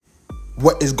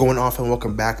What is going on, and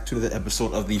welcome back to the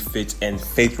episode of the Fit and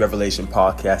Faith Revelation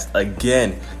podcast.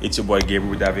 Again, it's your boy Gabriel.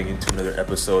 We're diving into another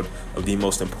episode of the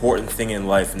most important thing in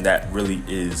life, and that really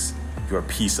is your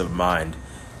peace of mind.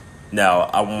 Now,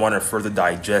 I want to further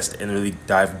digest and really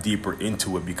dive deeper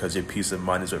into it because your peace of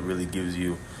mind is what really gives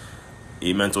you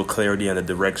a mental clarity and the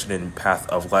direction and path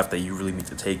of life that you really need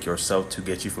to take yourself to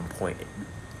get you from point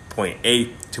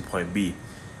A to point B.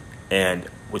 And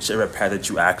whichever path that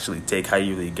you actually take, how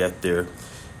you really get there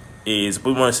is,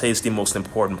 we want to say it's the most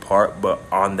important part, but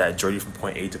on that journey from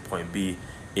point A to point B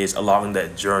is along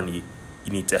that journey,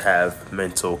 you need to have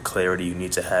mental clarity, you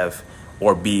need to have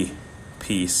or be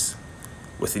peace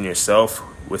within yourself,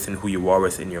 within who you are,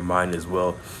 within your mind as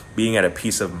well. Being at a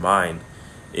peace of mind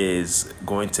is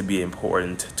going to be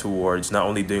important towards not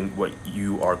only doing what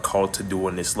you are called to do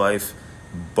in this life,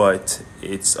 but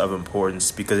it's of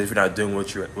importance because if you're not doing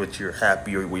what you're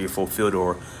happy or what you're fulfilled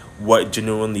or what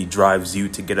genuinely drives you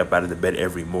to get up out of the bed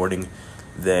every morning,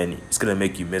 then it's going to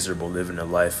make you miserable living a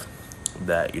life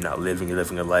that you're not living. You're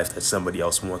living a life that somebody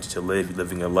else wants you to live. You're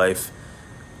living a life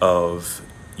of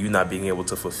you not being able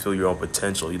to fulfill your own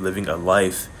potential. You're living a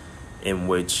life in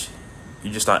which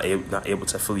you're just not able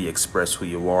to fully express who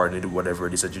you are and do whatever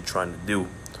it is that you're trying to do,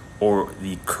 or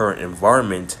the current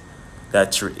environment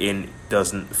that you're in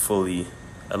doesn't fully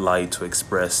allow you to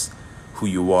express who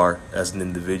you are as an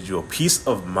individual. Peace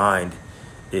of mind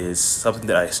is something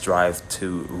that I strive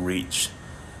to reach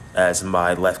as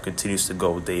my life continues to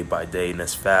go day by day, and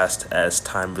as fast as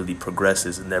time really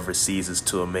progresses, it never ceases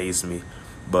to amaze me.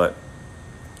 But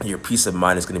your peace of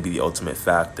mind is going to be the ultimate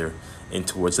factor in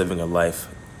towards living a life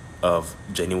of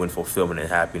genuine fulfillment and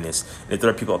happiness. And if there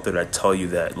are people out there that tell you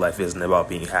that life isn't about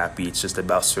being happy, it's just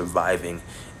about surviving,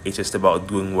 it's just about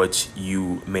doing what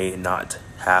you may not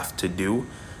have to do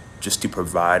just to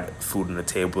provide food on the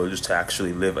table or just to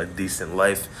actually live a decent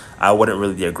life, I wouldn't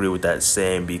really agree with that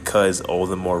saying, because all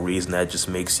the more reason that just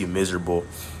makes you miserable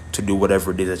to do whatever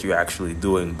it is that you're actually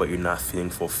doing, but you're not feeling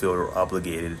fulfilled or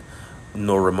obligated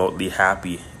nor remotely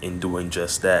happy in doing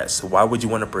just that. So why would you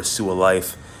want to pursue a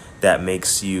life that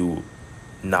makes you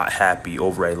not happy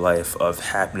over a life of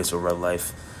happiness, over a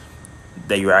life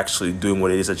that you're actually doing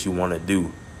what it is that you want to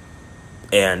do?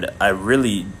 And I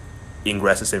really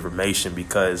ingress this information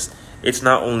because it's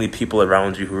not only people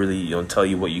around you who really tell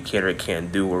you what you can or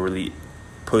can't do or really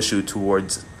push you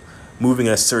towards moving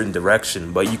in a certain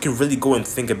direction, but you can really go and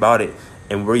think about it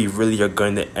and where you really are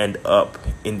going to end up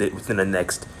within the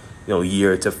next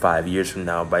year to 5 years from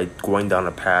now by going down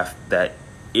a path that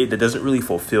doesn't really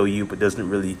fulfill you, but doesn't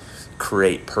really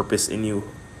create purpose in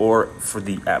you, or for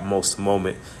the at most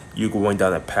moment you're going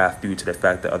down a path due to the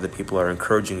fact that other people are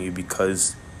encouraging you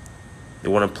because they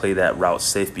want to play that route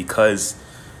safe, because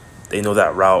they know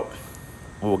that route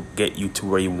will get you to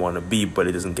where you want to be, but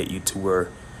it doesn't get you to where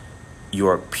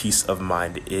your peace of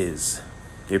mind is.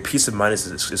 Your peace of mind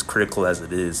is as critical as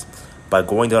it is. By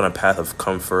going down a path of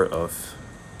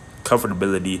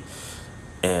comfortability,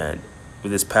 and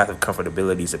with this path of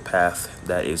comfortability is a path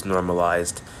that is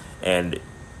normalized, and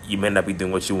you may not be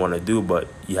doing what you want to do, but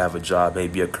you have a job,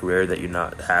 maybe a career that you're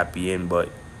not happy in, but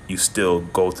you still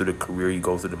go through the career, you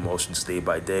go through the motions day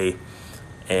by day,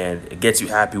 and it gets you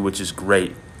happy, which is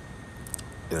great.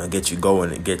 It gets you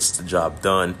going, it gets the job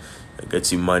done, it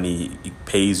gets you money, it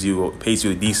pays you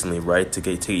decently, right, to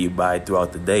get you by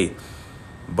throughout the day.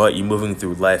 But you're moving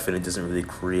through life, and it doesn't really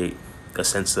create a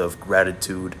sense of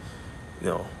gratitude,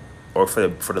 or for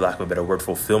the lack of a better word,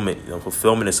 fulfillment.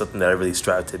 Fulfillment is something that I really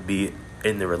strive to be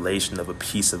in the relation of a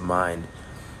peace of mind.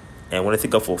 And when I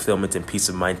think of fulfillment and peace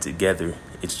of mind together,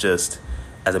 it's just,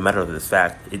 as a matter of the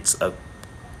fact, it's a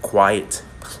quiet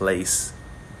place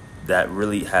that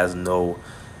really has no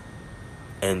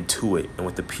end to it. And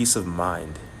with the peace of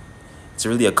mind, it's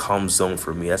really a calm zone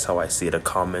for me. That's how I see it, a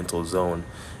calm mental zone.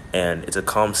 And it's a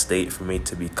calm state for me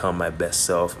to become my best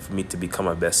self,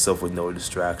 with no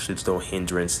distractions, no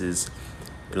hindrances.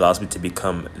 It allows me to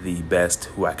become the best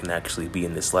who I can actually be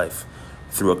in this life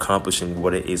through accomplishing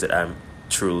what it is that I'm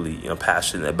truly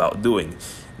passionate about doing.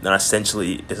 Now,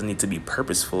 essentially, it doesn't need to be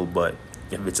purposeful, but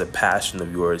if it's a passion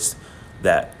of yours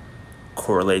that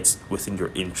correlates within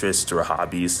your interests or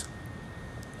hobbies,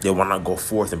 then why not go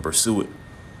forth and pursue it,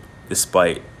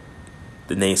 despite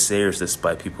the naysayers,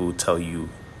 despite people who tell you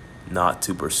not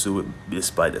to pursue it,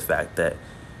 despite the fact that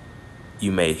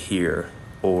you may hear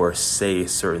or say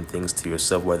certain things to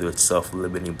yourself, whether it's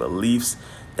self-limiting beliefs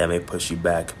that may push you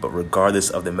back. But regardless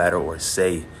of the matter or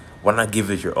say, why not give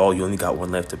it your all? You only got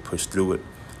one life to push through it.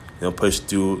 Push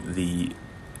through the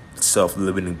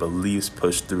self-limiting beliefs,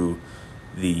 push through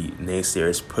the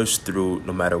naysayers, push through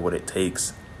no matter what it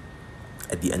takes.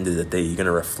 At the end of the day, you're going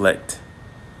to reflect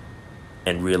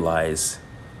and realize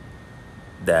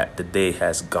that the day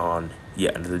has gone,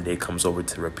 yet another day comes over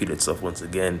to repeat itself once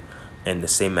again. And the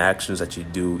same actions that you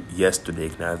do yesterday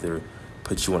can either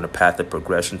put you on a path of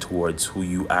progression towards who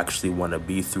you actually want to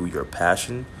be through your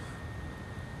passion,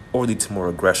 or lead to more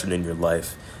aggression in your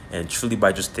life. And truly,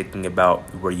 by just thinking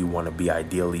about where you want to be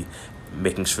ideally,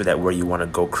 making sure that where you want to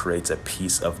go creates a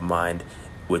peace of mind,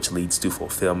 which leads to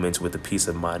fulfillment. With the peace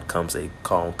of mind comes a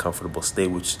calm, comfortable state,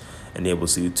 which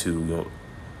enables you to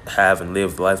have and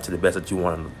live life to the best that you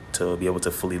want to be able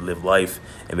to fully live life.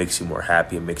 It makes you more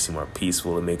happy. It makes you more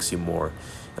peaceful. It makes you more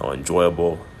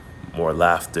enjoyable, more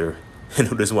laughter. And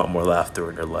who doesn't want more laughter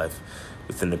in their life?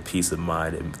 Within the peace of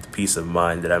mind, and the peace of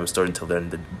mind that I'm starting to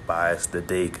learn that as the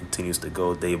day continues to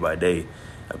go day by day,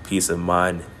 a peace of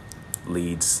mind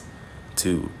leads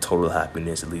to total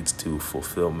happiness. It leads to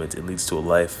fulfillment. It leads to a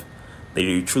life that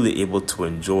you're truly able to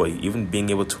enjoy. Even being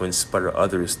able to inspire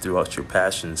others throughout your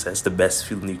passions, that's the best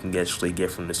feeling you can actually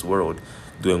get from this world.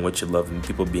 Doing what you love and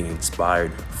people being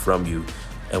inspired from you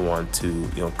and want to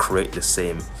create the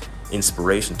same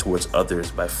inspiration towards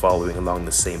others by following along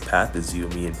the same path as you.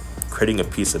 I mean, creating a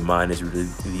peace of mind is really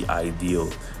the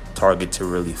ideal target to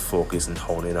really focus and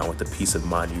hone in on. With the peace of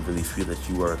mind, you really feel that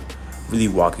you are really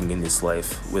walking in this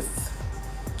life with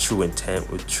true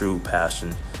intent, with true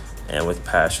passion. And with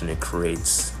passion, it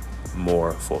creates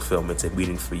more fulfillment and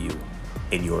meaning for you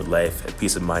in your life. And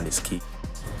peace of mind is key.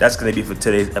 That's going to be for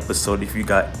today's episode. If you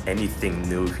got anything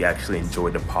new, if you actually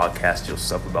enjoyed the podcast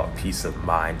yourself about peace of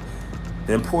mind,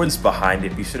 the importance behind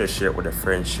it, be sure to share it with a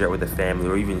friend, share it with a family,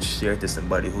 or even share it to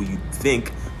somebody who you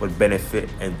think would benefit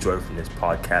and enjoy from this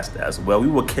podcast as well. We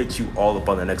will catch you all up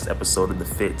on the next episode of the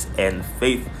Fit and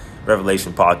Faith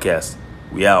Revelation Podcast.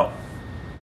 We out.